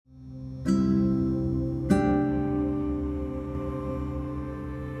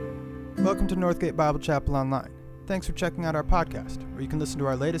Welcome to Northgate Bible Chapel Online. Thanks for checking out our podcast, where you can listen to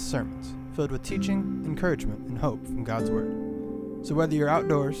our latest sermons, filled with teaching, encouragement, and hope from God's Word. So whether you're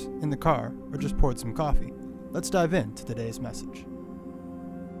outdoors, in the car, or just poured some coffee, let's dive into today's message.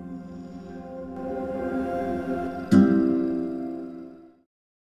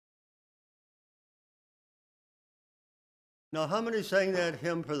 Now, how many sang that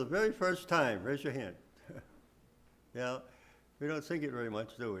hymn for the very first time? Raise your hand. Yeah, we don't sing it very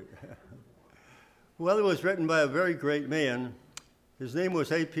much, do we? Well, it was written by a very great man. His name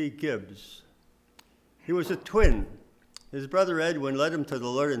was A.P. Gibbs. He was a twin. His brother Edwin led him to the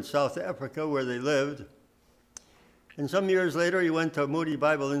Lord in South Africa, where they lived. And some years later, he went to Moody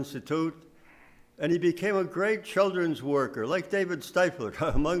Bible Institute, and he became a great children's worker, like David Stifler,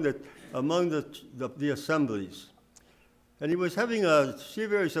 among the assemblies. And he was having a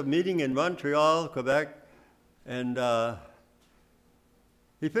series of meetings in Montreal, Quebec, and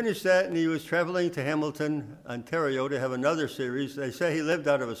he finished that, and he was traveling to Hamilton, Ontario, to have another series. They say he lived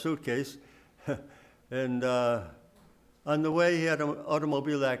out of a suitcase, and on the way, he had an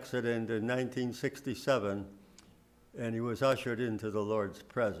automobile accident in 1967, and he was ushered into the Lord's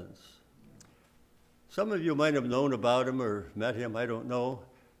presence. Some of you might have known about him or met him, I don't know.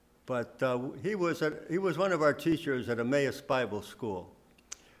 But he was one of our teachers at Emmaus Bible School.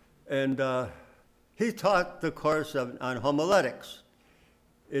 And he taught the course on homiletics.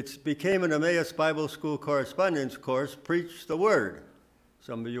 It became an Emmaus Bible School correspondence course, Preach the Word.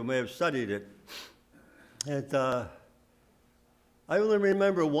 Some of you may have studied it. And I only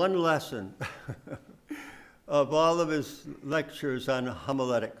remember one lesson of all of his lectures on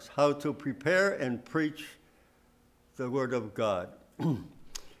homiletics, how to prepare and preach the Word of God.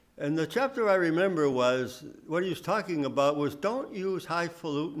 And the chapter I remember was, what he was talking about was, don't use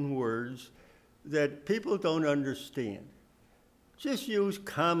highfalutin words that people don't understand. Just use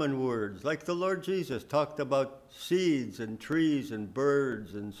common words, like the Lord Jesus talked about seeds and trees and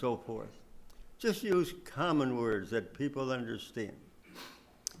birds and so forth. Just use common words that people understand.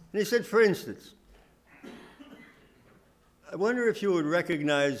 And he said, for instance, I wonder if you would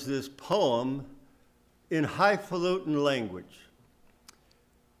recognize this poem in highfalutin language.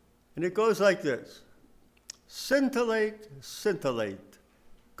 And it goes like this: scintillate, scintillate,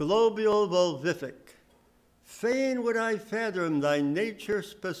 globule volvific, fain would I fathom thy nature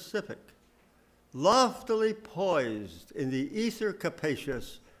specific, loftily poised in the ether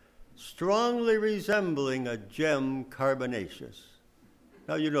capacious, strongly resembling a gem carbonaceous.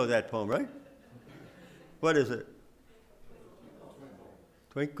 Now you know that poem, right? What is it?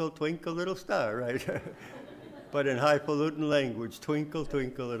 Twinkle, twinkle, little star, right? But in highfalutin language, twinkle,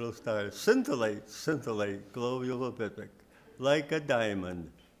 twinkle, little star, scintillate, scintillate, globule volvific, like a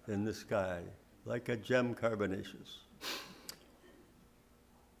diamond in the sky, like a gem carbonaceous.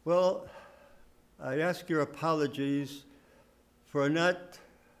 Well, I ask your apologies for not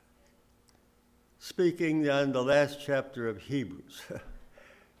speaking on the last chapter of Hebrews,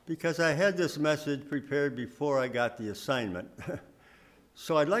 because I had this message prepared before I got the assignment.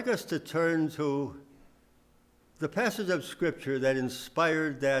 So I'd like us to turn to the passage of Scripture that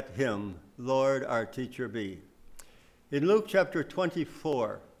inspired that hymn, Lord, our teacher be, in Luke chapter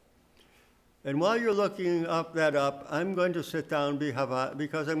 24. And while you're looking that up, I'm going to sit down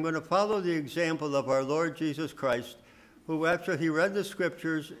because I'm going to follow the example of our Lord Jesus Christ, who after he read the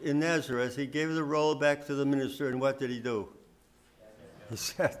Scriptures in Nazareth, he gave the roll back to the minister, and what did he do? He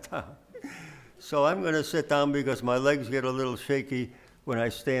sat down. So I'm going to sit down because my legs get a little shaky when I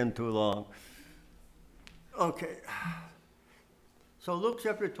stand too long. Okay, so Luke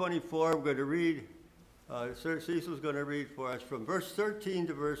chapter 24, we're going to read, Sir Cecil's going to read for us from verse 13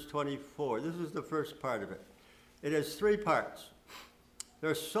 to verse 24. This is the first part of it. It has three parts. There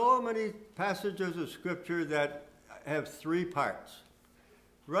are so many passages of Scripture that have three parts.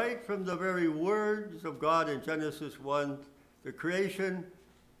 Right from the very words of God in Genesis 1, the creation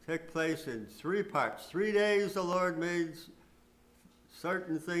took place in three parts. 3 days the Lord made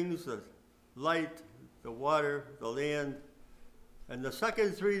certain things, the light, the water, the land, and the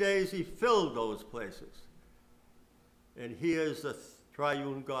second 3 days he filled those places. And he is the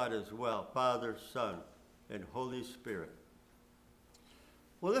triune God as well, Father, Son, and Holy Spirit.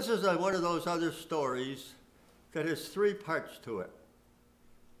 Well, this is one of those other stories that has three parts to it.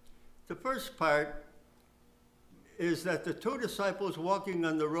 The first part is that the two disciples walking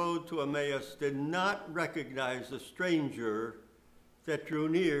on the road to Emmaus did not recognize the stranger that drew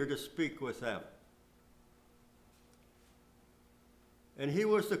near to speak with them. And he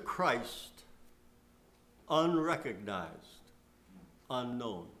was the Christ, unrecognized,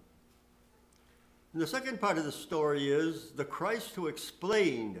 unknown. And the second part of the story is the Christ who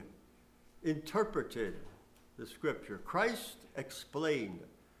explained interpreted the scripture. Christ explained.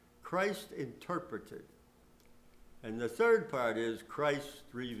 Christ interpreted. And the third part is Christ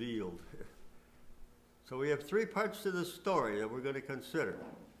revealed. So we have three parts to the story that we're going to consider.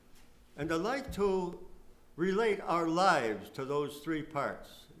 And I'd like to relate our lives to those three parts,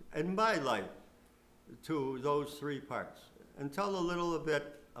 and my life to those three parts, and tell a little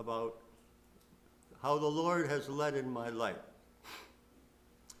bit about how the Lord has led in my life.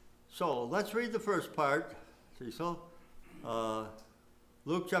 So let's read the first part, Cecil.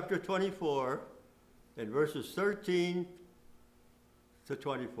 Luke chapter 24, and verses 13 to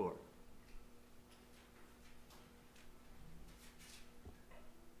 24.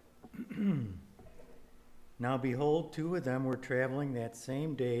 Now behold, two of them were traveling that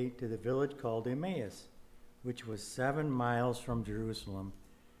same day to the village called Emmaus, which was 7 miles from Jerusalem.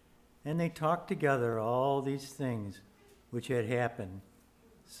 And they talked together all these things which had happened.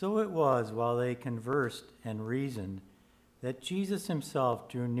 So it was, while they conversed and reasoned, that Jesus himself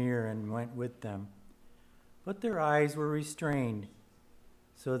drew near and went with them. But their eyes were restrained,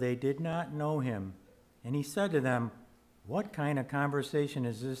 so they did not know him. And he said to them, "What kind of conversation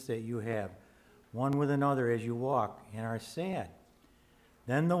is this that you have, one with another as you walk, and are sad?"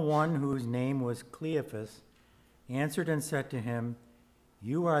 Then the one whose name was Cleophas answered and said to him,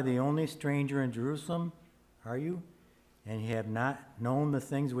 "You are the only stranger in Jerusalem, are you? And you have not known the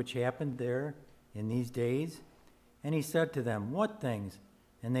things which happened there in these days?" And he said to them, "What things?"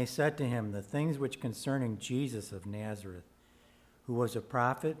 And they said to him, "The things which concerning Jesus of Nazareth, who was a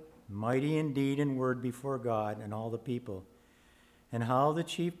prophet, mighty in deed and word before God and all the people, and how the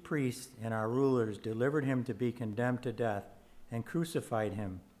chief priests and our rulers delivered him to be condemned to death and crucified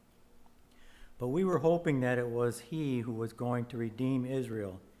him. But we were hoping that it was he who was going to redeem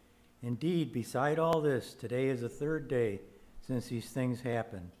Israel. Indeed, beside all this, today is the third day since these things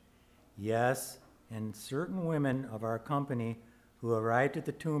happened. Yes, and certain women of our company who arrived at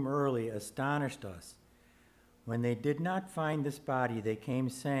the tomb early astonished us. When they did not find this body, they came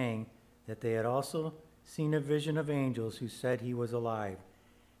saying that they had also seen a vision of angels who said he was alive.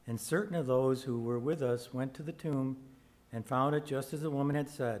 And certain of those who were with us went to the tomb and found it just as the woman had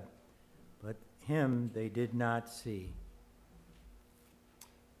said, but him they did not see."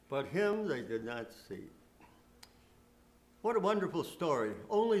 But him they did not see. What a wonderful story.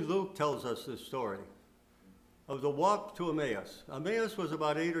 Only Luke tells us this story of the walk to Emmaus. Emmaus was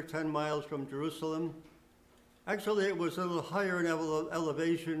about 8 or 10 miles from Jerusalem. Actually, it was a little higher in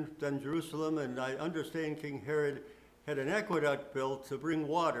elevation than Jerusalem, and I understand King Herod had an aqueduct built to bring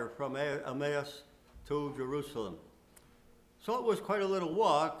water from Emmaus to Jerusalem. So it was quite a little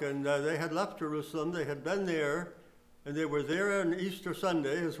walk, and they had left Jerusalem. They had been there, and they were there on Easter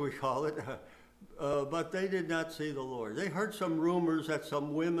Sunday, as we call it, but they did not see the Lord. They heard some rumors that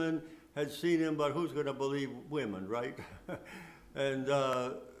some women had seen him, but who's going to believe women, right? And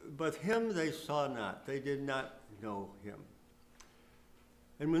but him they saw not. They did not know him.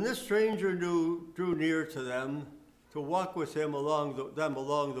 And when this stranger drew near to them to walk with him along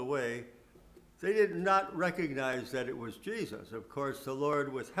the way, they did not recognize that it was Jesus. Of course, the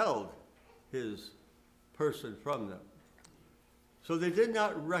Lord withheld his person from them. So they did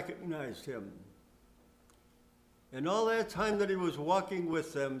not recognize him. And all that time that he was walking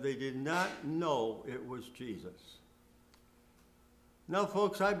with them, they did not know it was Jesus. Now,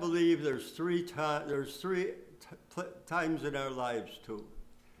 folks, I believe there's three times in our lives, too.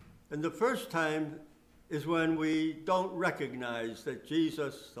 And the first time is when we don't recognize that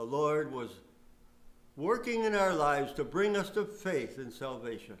Jesus, the Lord, was working in our lives to bring us to faith and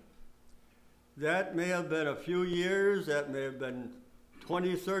salvation. That may have been a few years, that may have been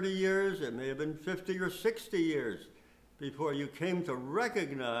 20, 30 years, it may have been 50 or 60 years before you came to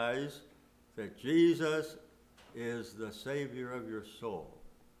recognize that Jesus is the Savior of your soul.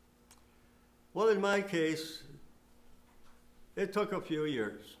 Well, in my case, it took a few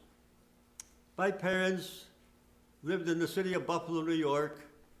years. My parents lived in the city of Buffalo, New York,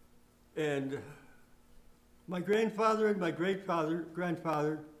 and my grandfather and my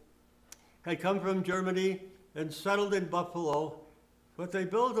grandfather had come from Germany and settled in Buffalo, but they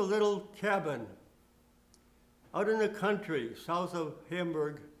built a little cabin out in the country, south of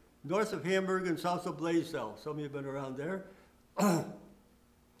Hamburg, north of Hamburg and south of Blaisdell. Some of you have been around there.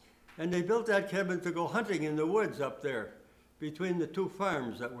 And they built that cabin to go hunting in the woods up there between the two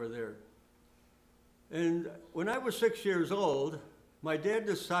farms that were there. And when I was 6 years old, my dad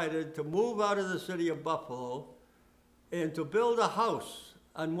decided to move out of the city of Buffalo and to build a house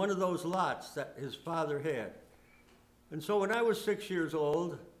on one of those lots that his father had. And so when I was 6 years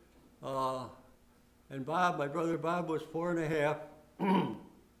old, and Bob, my brother Bob, was 4 and a half,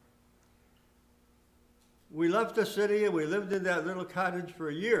 we left the city and we lived in that little cottage for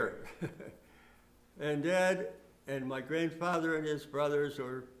a year. And Dad and my grandfather and his brothers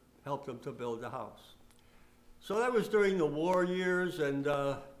helped them to build the house. So that was during the war years, and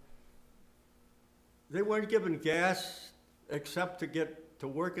they weren't given gas except to get to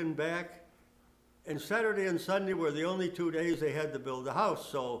work and back. And Saturday and Sunday were the only 2 days they had to build the house.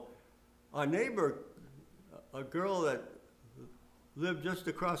 So our neighbor, a girl that lived just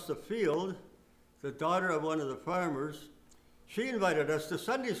across the field, the daughter of one of the farmers, she invited us to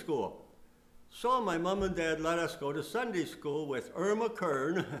Sunday school. So my mom and dad let us go to Sunday school with Irma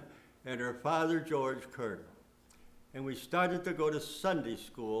Kern and her father, George Kern. And we started to go to Sunday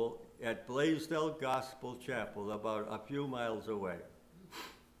school at Blaisdell Gospel Chapel, about a few miles away.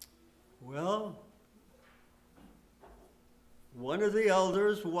 Well, one of the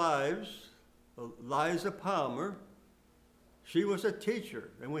elders' wives, Liza Palmer, she was a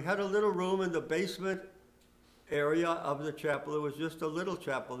teacher, and we had a little room in the basement area of the chapel. It was just a little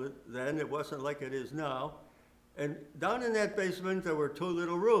chapel then. It wasn't like it is now. And down in that basement, there were 2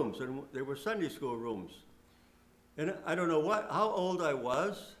 little rooms, and they were Sunday school rooms. And I don't know how old I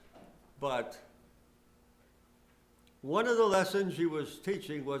was, but one of the lessons she was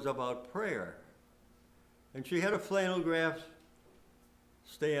teaching was about prayer. And she had a flannel graph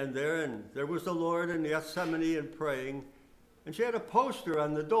stand there, and there was the Lord in Gethsemane and praying. And she had a poster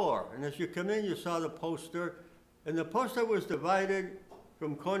on the door. And as you come in, you saw the poster. And the poster was divided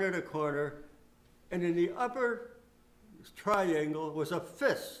from corner to corner. And in the upper triangle was a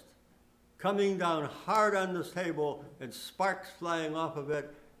fist coming down hard on this table and sparks flying off of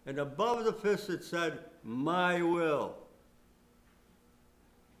it. And above the fist it said, "My will."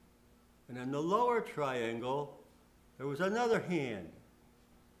 And in the lower triangle, there was another hand,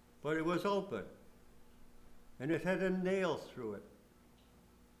 but it was open. And it had a nail through it.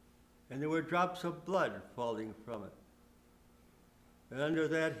 And there were drops of blood falling from it. And under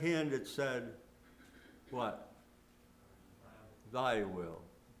that hand it said, what? Thy will.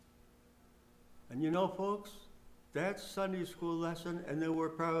 And you know, folks, that Sunday school lesson, and there were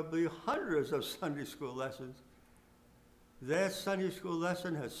probably hundreds of Sunday school lessons, that Sunday school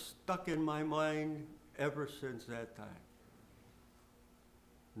lesson has stuck in my mind ever since that time.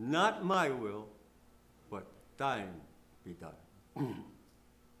 Not my will, but thine be done.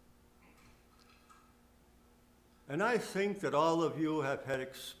 And I think that all of you have had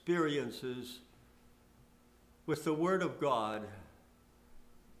experiences with the Word of God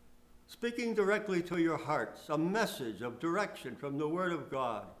speaking directly to your hearts, a message of direction from the Word of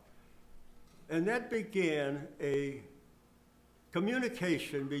God. And that began a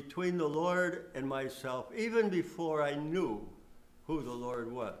communication between the Lord and myself, even before I knew who the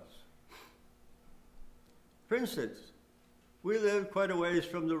Lord was. For instance, we lived quite a ways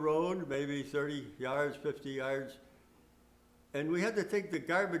from the road, maybe 30 yards, 50 yards, and we had to take the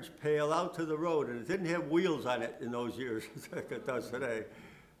garbage pail out to the road, and it didn't have wheels on it in those years like it does today.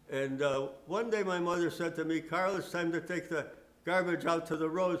 And one day my mother said to me, "Carl, it's time to take the garbage out to the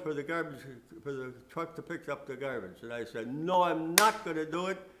road for the truck to pick up the garbage." And I said, "No, I'm not going to do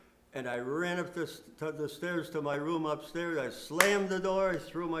it." And I ran up to the stairs to my room upstairs. I slammed the door. I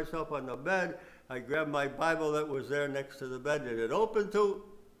threw myself on the bed. I grabbed my Bible that was there next to the bed, and it opened to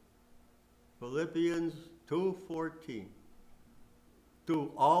Philippians 2:14.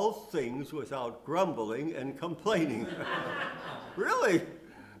 Do all things without grumbling and complaining. Really?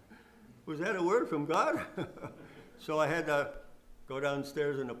 Was that a word from God? So I had to go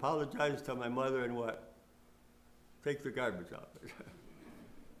downstairs and apologize to my mother and what? Take the garbage out.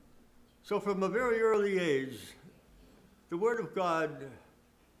 So from a very early age, the Word of God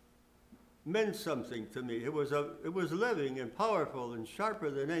meant something to me. It was living and powerful and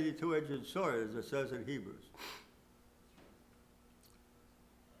sharper than any two-edged sword, as it says in Hebrews.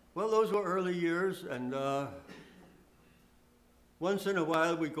 Well, those were early years, and once in a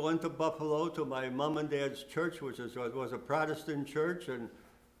while we'd go into Buffalo to my mom and dad's church, which was a Protestant church, and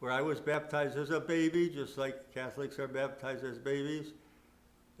where I was baptized as a baby, just like Catholics are baptized as babies.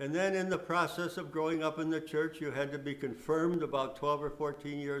 And then in the process of growing up in the church, you had to be confirmed about 12 or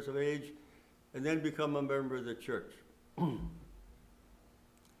 14 years of age, and then become a member of the church.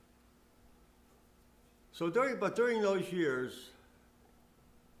 During those years,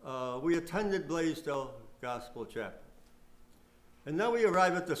 we attended Blaisdell Gospel Chapel. And now we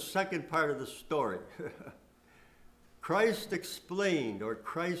arrive at the second part of the story. Christ explained, or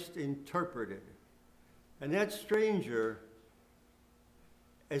Christ interpreted. And that stranger,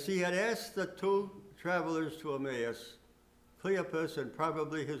 as he had asked the 2 travelers to Emmaus, Cleopas and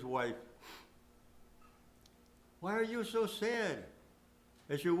probably his wife, "Why are you so sad?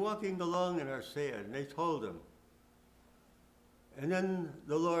 as you're walking along in our sand. And they told him. And then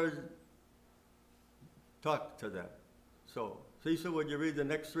the Lord talked to them. So, Cecil, would you read the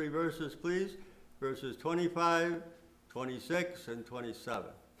next 3 verses, please? Verses 25, 26, and 27.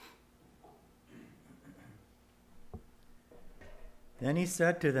 Then he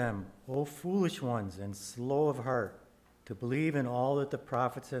said to them, O foolish ones and slow of heart, to believe in all that the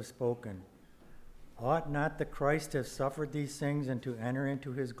prophets have spoken. Ought not the Christ have suffered these things and to enter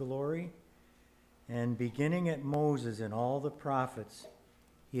into his glory? And beginning at Moses and all the prophets,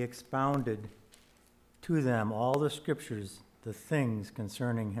 he expounded to them all the scriptures, the things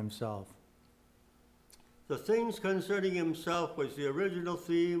concerning himself. The things concerning himself was the original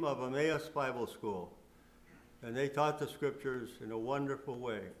theme of Emmaus Bible School. And they taught the scriptures in a wonderful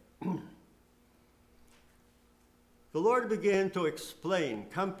way. The Lord began to explain,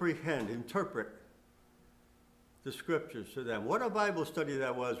 comprehend, interpret the scriptures to them. What a Bible study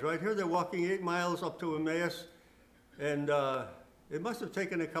that was. Right here they're walking 8 miles up to Emmaus, and it must have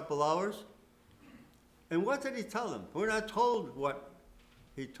taken a couple hours. And what did he tell them? We're not told what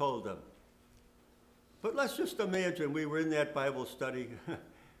he told them. But let's just imagine we were in that Bible study,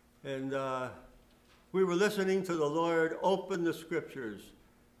 and we were listening to the Lord open the scriptures.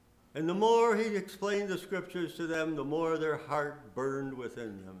 And the more he explained the scriptures to them, the more their heart burned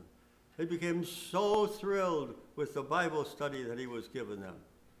within them. They became so thrilled with the Bible study that he was giving them.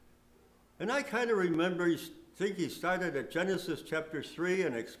 And I kind of remember, I think he started at Genesis chapter 3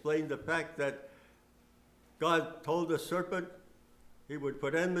 and explained the fact that God told the serpent he would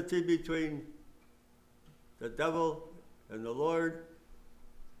put enmity between the devil and the Lord.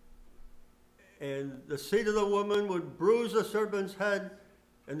 And the seed of the woman would bruise the serpent's head,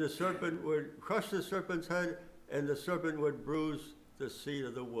 and the serpent would crush the serpent's head, and the serpent would bruise the seed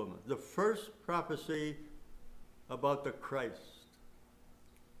of the woman. The first prophecy about the Christ.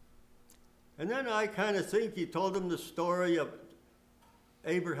 And then I kind of think he told them the story of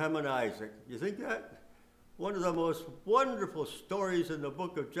Abraham and Isaac. You think that? One of the most wonderful stories in the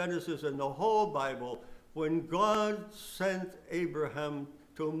book of Genesis and the whole Bible, when God sent Abraham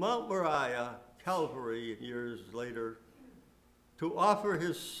to Mount Moriah, Calvary, years later, to offer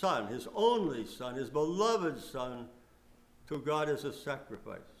his son, his only son, his beloved son, to God as a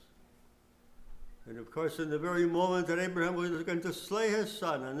sacrifice. And of course, in the very moment that Abraham was going to slay his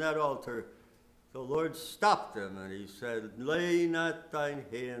son on that altar, the Lord stopped him and he said, "Lay not thine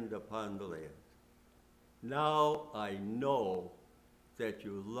hand upon the lad. Now I know that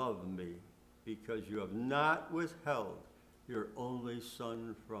you love me, because you have not withheld your only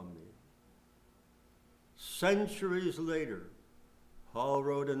son from me." Centuries later, Paul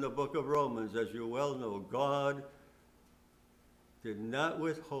wrote in the book of Romans, as you well know, God did not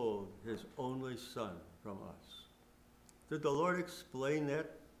withhold his only son from us. Did the Lord explain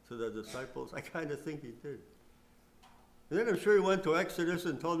that to the disciples? I kind of think he did. And then I'm sure he went to Exodus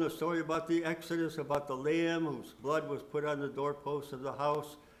and told them a story about the Exodus, about the lamb whose blood was put on the doorposts of the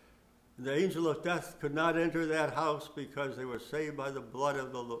house. And the angel of death could not enter that house because they were saved by the blood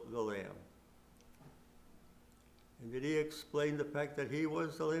of the lamb. And did he explain the fact that he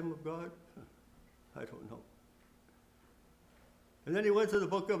was the Lamb of God? I don't know. And then he went to the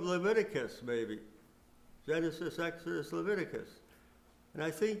book of Leviticus, maybe. Genesis, Exodus, Leviticus. And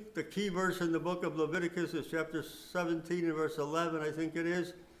I think the key verse in the book of Leviticus is chapter 17 and verse 11, I think it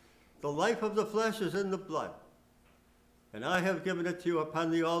is. The life of the flesh is in the blood. And I have given it to you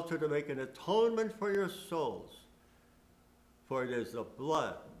upon the altar to make an atonement for your souls. For it is the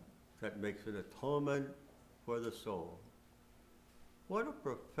blood that makes an atonement for the soul. What a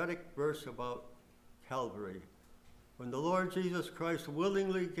prophetic verse about Calvary, when the Lord Jesus Christ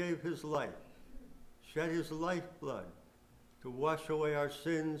willingly gave his life, shed his lifeblood to wash away our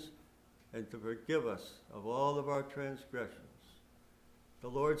sins and to forgive us of all of our transgressions. The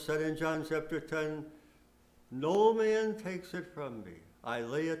Lord said in John chapter 10, "No man takes it from me. I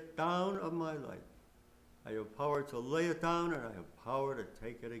lay it down of my life. I have power to lay it down, and I have power to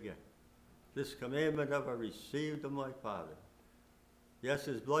take it again. This commandment have I received of my Father." Yes,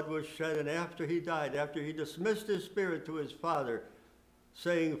 his blood was shed, and after he died, after he dismissed his spirit to his Father,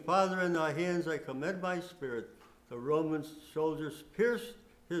 saying, "Father, in thy hands I commend my spirit," the Roman soldiers pierced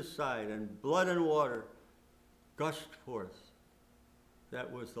his side, and blood and water gushed forth.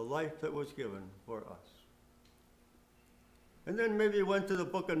 That was the life that was given for us. And then maybe he went to the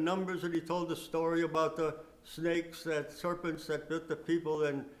book of Numbers, and he told the story about the snakes, that serpents that bit the people,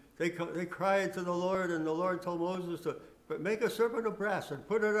 and they cried to the Lord, and the Lord told Moses to make a serpent of brass and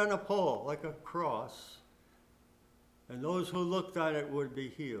put it on a pole like a cross, and those who looked on it would be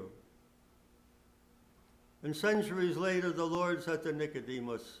healed. And centuries later, the Lord said to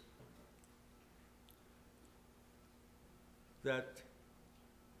Nicodemus that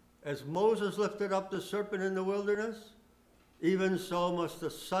as Moses lifted up the serpent in the wilderness, even so must the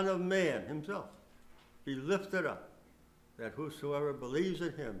Son of Man himself be lifted up, that whosoever believes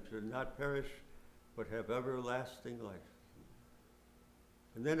in him should not perish, but have everlasting life.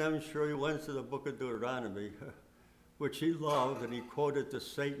 And then I'm sure he went to the book of Deuteronomy, which he loved, and he quoted to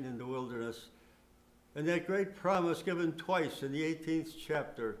Satan in the wilderness. And that great promise given twice in the 18th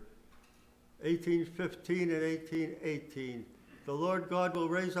chapter, 18:15 and 18:18, the Lord God will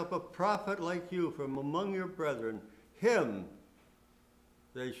raise up a prophet like you from among your brethren. Him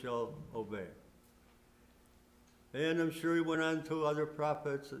they shall obey. And I'm sure he went on to other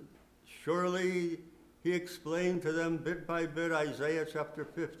prophets. Surely he explained to them bit by bit Isaiah chapter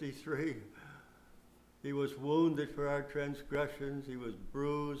 53. He was wounded for our transgressions. He was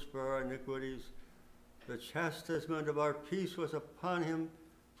bruised for our iniquities. The chastisement of our peace was upon him,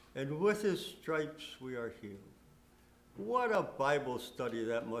 and with his stripes we are healed. What a Bible study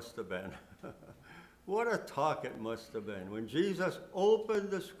that must have been. What a talk it must have been when Jesus opened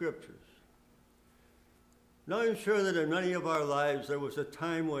the scriptures. Now I'm sure that in many of our lives there was a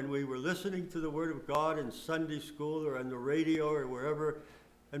time when we were listening to the Word of God in Sunday school or on the radio or wherever,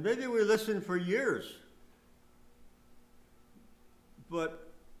 and maybe we listened for years.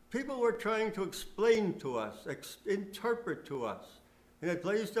 But people were trying to explain to us, interpret to us. And at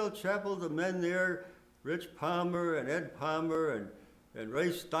Blaisdell Chapel, the men there, Rich Palmer and Ed Palmer and Ray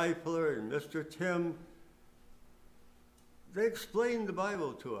Stifler and Mr. Tim, they explained the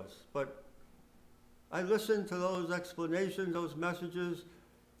Bible to us. But I listened to those explanations, those messages,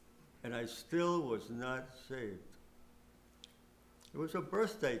 and I still was not saved. It was a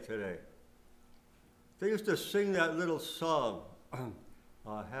birthday today. They used to sing that little song,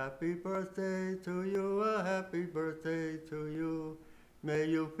 a happy birthday to you, a happy birthday to you. May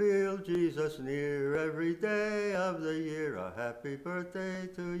you feel Jesus near every day of the year. A happy birthday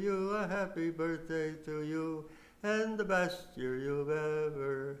to you, a happy birthday to you, and the best year you've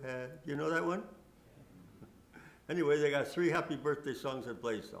ever had. You know that one? Anyway, they got 3 happy birthday songs at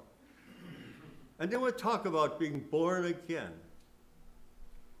Blaisdell. And then we'll talk about being born again.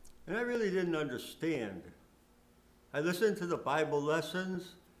 And I really didn't understand. I listened to the Bible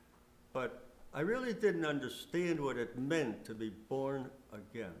lessons, but I really didn't understand what it meant to be born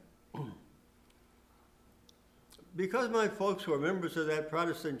again. Because my folks were members of that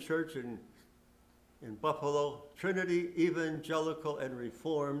Protestant church in Buffalo, Trinity Evangelical and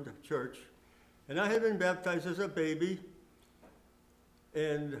Reformed Church, and I had been baptized as a baby,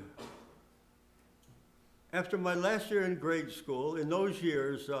 and after my last year in grade school, in those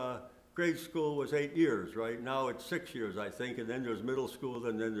years, grade school was 8 years, right? Now it's 6 years, I think, and then there's middle school,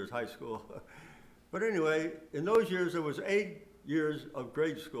 and then there's high school. But anyway, in those years, there was 8 years of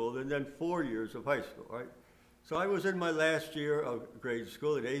grade school, and then 4 years of high school, right? So I was in my last year of grade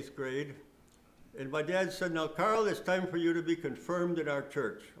school, in 8th grade, and my dad said, now, Carl, it's time for you to be confirmed in our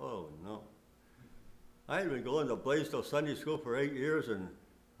church. Oh, no. I had been going to Blaisdell Sunday School for 8 years, and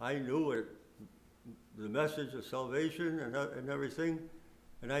I knew the message of salvation and everything.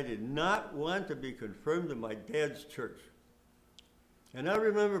 And I did not want to be confirmed in my dad's church. And I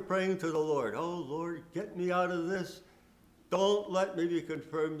remember praying to the Lord, oh, Lord, get me out of this. Don't let me be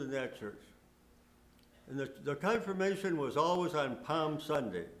confirmed in that church. And the confirmation was always on Palm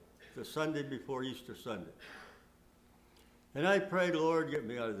Sunday, the Sunday before Easter Sunday. And I prayed, Lord, get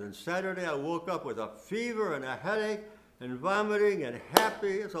me out of this. And Saturday, I woke up with a fever and a headache and vomiting and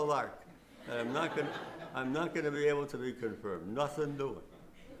happy as a lark. And I'm not going to be able to be confirmed. Nothing doing.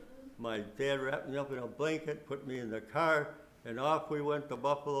 My dad wrapped me up in a blanket, put me in the car, and off we went to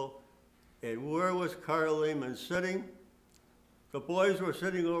Buffalo. And where was Carl Lehmann sitting? The boys were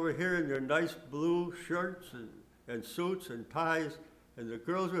sitting over here in their nice blue shirts and suits and ties, and the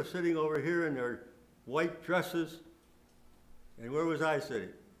girls were sitting over here in their white dresses. And where was I sitting?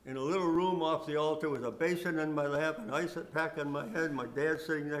 In a little room off the altar with a basin in my lap, an ice pack on my head, my dad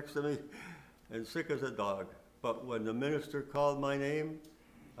sitting next to me, and sick as a dog. But when the minister called my name,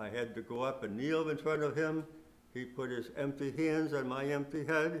 I had to go up and kneel in front of him. He put his empty hands on my empty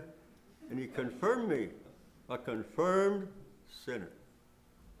head, and he confirmed me, a confirmed sinner.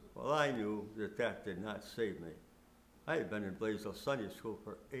 Well, I knew that that did not save me. I had been in Blaisdell Sunday School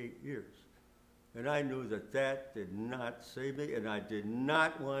for 8 years, and I knew that that did not save me, and I did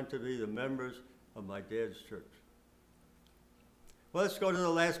not want to be the members of my dad's church. Well, let's go to the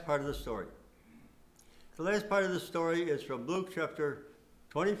last part of the story. The last part of the story is from Luke chapter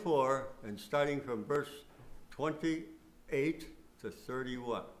 24, and starting from verse 28 to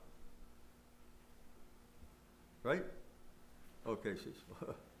 31. right? Okay,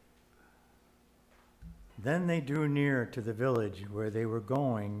 Cecil. Then they drew near to the village where they were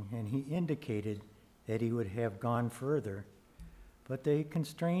going, and he indicated that he would have gone further. But they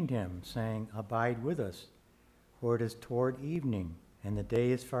constrained him, saying, "Abide with us, for it is toward evening, and the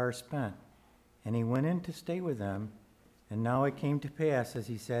day is far spent." And he went in to stay with them. And now it came to pass, as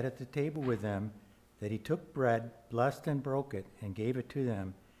he sat at the table with them, that he took bread, blessed and broke it, and gave it to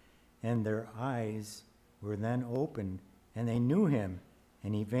them. And their eyes were then opened, and they knew him,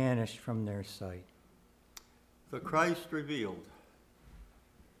 and he vanished from their sight. The Christ revealed.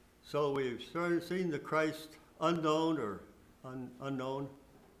 So we've seen the Christ unknown or unknown,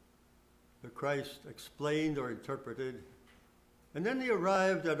 the Christ explained or interpreted, and then they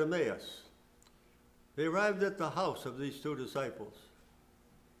arrived at Emmaus. They arrived at the house of these two disciples.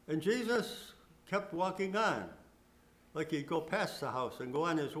 And Jesus kept walking on, like he'd go past the house and go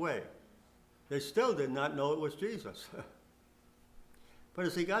on his way. They still did not know it was Jesus. But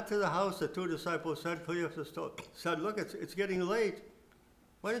as he got to the house, the two disciples said, Cleophas said, "Look, it's getting late.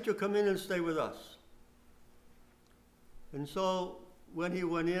 Why don't you come in and stay with us?" And so when he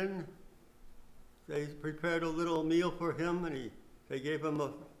went in, they prepared a little meal for him, and they gave him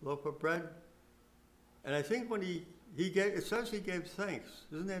a loaf of bread. And I think when he gave, it says he gave thanks.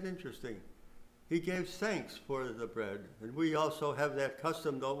 Isn't that interesting? He gave thanks for the bread. And we also have that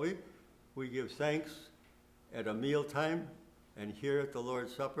custom, don't we? We give thanks at a mealtime. And here at the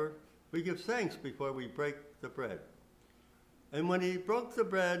Lord's Supper, we give thanks before we break the bread. And when he broke the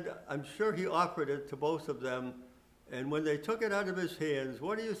bread, I'm sure he offered it to both of them. And when they took it out of his hands,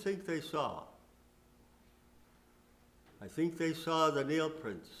 what do you think they saw? I think they saw the nail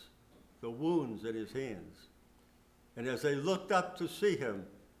prints, the wounds in his hands. And as they looked up to see him,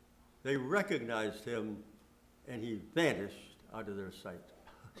 they recognized him, and he vanished out of their sight.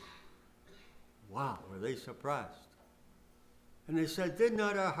 Wow, were they surprised? And they said, "Did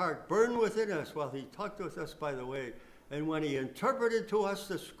not our heart burn within us while he talked with us by the way, and when he interpreted to us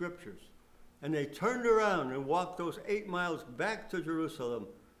the scriptures?" And they turned around and walked those 8 miles back to Jerusalem.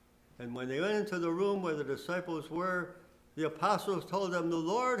 And when they went into the room where the disciples were, the apostles told them, "The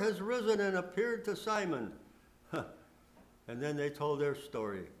Lord has risen and appeared to Simon." And then they told their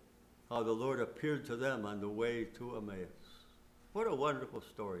story, how the Lord appeared to them on the way to Emmaus. What a wonderful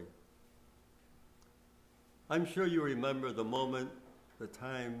story. I'm sure you remember the moment, the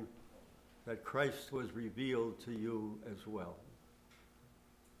time that Christ was revealed to you as well.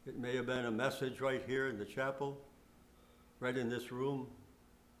 It may have been a message right here in the chapel, right in this room.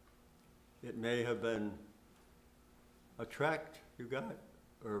 It may have been a tract you got,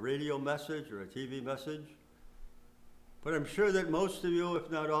 or a radio message, or a TV message. But I'm sure that most of you,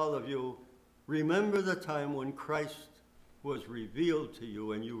 if not all of you, remember the time when Christ was revealed to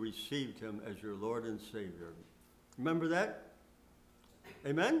you and you received him as your Lord and Savior. Remember that?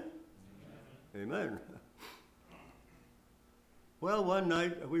 Amen? Amen. Well, one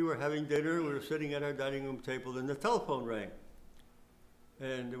night we were having dinner, we were sitting at our dining room table, and the telephone rang.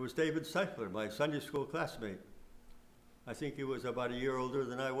 And it was David Seifler, my Sunday school classmate. I think he was about a year older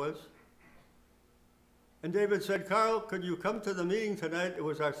than I was. And David said, "Carl, could you come to the meeting tonight?" It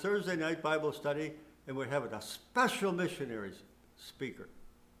was our Thursday night Bible study, and we're having a special missionary speaker.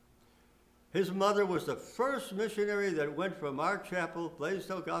 His mother was the first missionary that went from our chapel,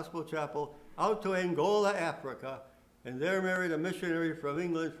 Blaisdell Gospel Chapel, out to Angola, Africa, and there married a missionary from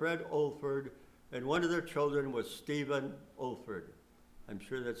England, Fred Olford, and one of their children was Stephen Olford. I'm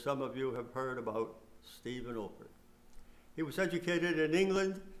sure that some of you have heard about Stephen Olford. He was educated in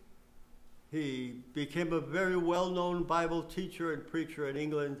England. He became a very well-known Bible teacher and preacher in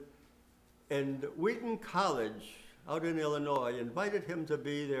England. And Wheaton College out in Illinois invited him to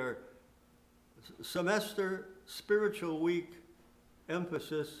be their semester spiritual week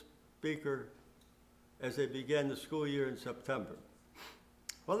emphasis speaker as they began the school year in September.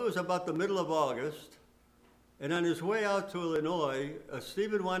 Well, it was about the middle of August, and on his way out to Illinois,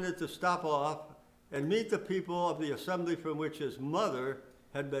 Stephen wanted to stop off and meet the people of the assembly from which his mother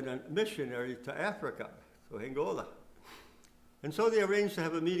had been a missionary to Africa, to Angola. And so they arranged to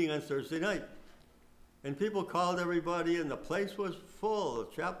have a meeting on Thursday night. And people called everybody, and the place was full.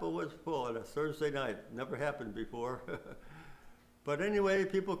 The chapel was full on a Thursday night. Never happened before. But anyway,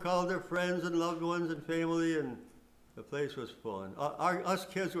 people called their friends and loved ones and family, and the place was full. And us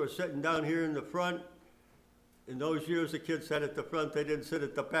kids were sitting down here in the front. In those years, the kids sat at the front. They didn't sit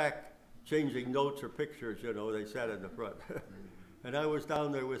at the back changing notes or pictures, you know. They sat in the front. And I was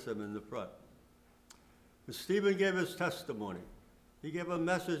down there with them in the front. And Stephen gave his testimony. He gave a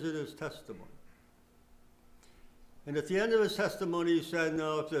message in his testimony. And at the end of his testimony, he said,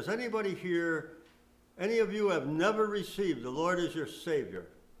 "Now, if there's anybody here any of you have never received the Lord as your Savior,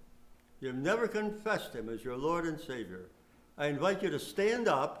 you've never confessed him as your Lord and Savior, I invite you to stand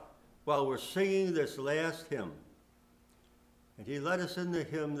up while we're singing this last hymn. And he led us in the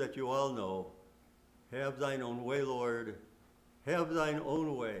hymn that you all know, "Have thine own way, Lord, have thine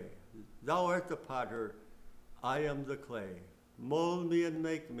own way. Thou art the potter, I am the clay. Mold me and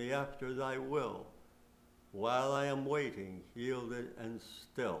make me after thy will, while I am waiting, yielded and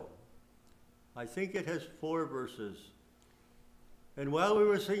still." I think it has 4 verses. And while we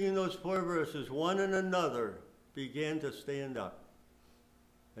were singing those 4 verses, one and another began to stand up.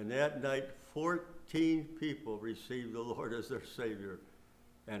 And that night, 14 people received the Lord as their Savior,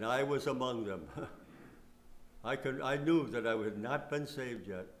 and I was among them. I knew that I had not been saved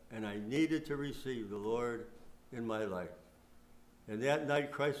yet, and I needed to receive the Lord in my life. And that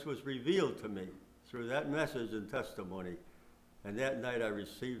night, Christ was revealed to me through that message and testimony, and that night I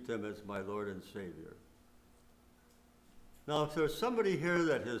received him as my Lord and Savior. Now, if there's somebody here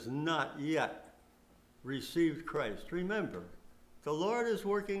that has not yet received Christ, remember, the Lord is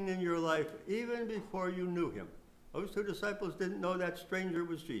working in your life even before you knew him. Those 2 disciples didn't know that stranger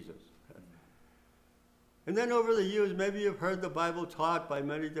was Jesus. And then over the years, maybe you've heard the Bible taught by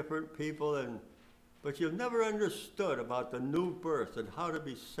many different people, but you've never understood about the new birth and how to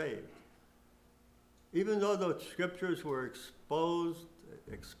be saved. Even though the scriptures were exposed,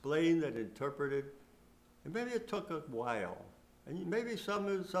 explained, and interpreted, and maybe it took a while. And maybe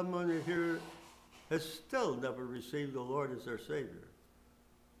someone here has still never received the Lord as their Savior.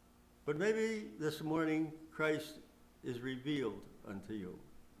 But maybe this morning Christ is revealed unto you.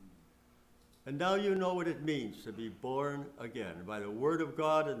 And now you know what it means to be born again by the Word of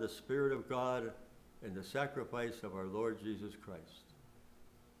God and the Spirit of God and the sacrifice of our Lord Jesus Christ.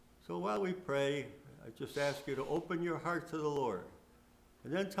 So while we pray, I just ask you to open your heart to the Lord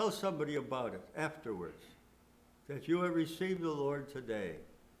and then tell somebody about it afterwards, that you have received the Lord today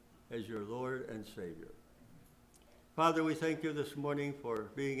as your Lord and Savior. Father, we thank you this morning for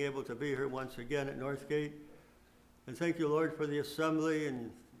being able to be here once again at Northgate. And thank you, Lord, for the assembly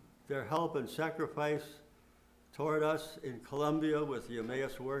and their help and sacrifice toward us in Colombia with the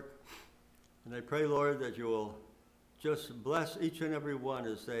Emmaus work. And I pray, Lord, that you will just bless each and every one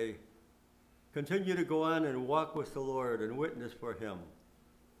as they continue to go on and walk with the Lord and witness for him.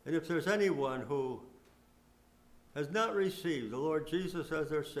 And if there's anyone who has not received the Lord Jesus as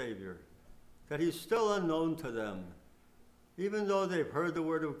their Savior, that he's still unknown to them, even though they've heard the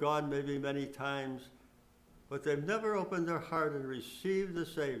Word of God maybe many times, but they've never opened their heart and received the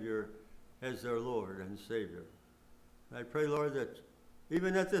Savior as their Lord and Savior. And I pray, Lord, that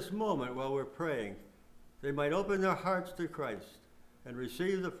even at this moment while we're praying, they might open their hearts to Christ and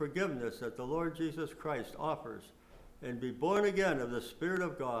receive the forgiveness that the Lord Jesus Christ offers and be born again of the Spirit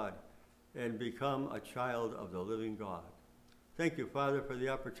of God and become a child of the living God. Thank you, Father, for the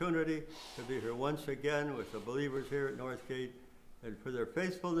opportunity to be here once again with the believers here at Northgate and for their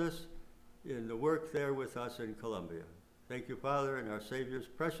faithfulness in the work there with us in Colombia. Thank you, Father, in our Savior's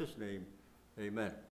precious name. Amen.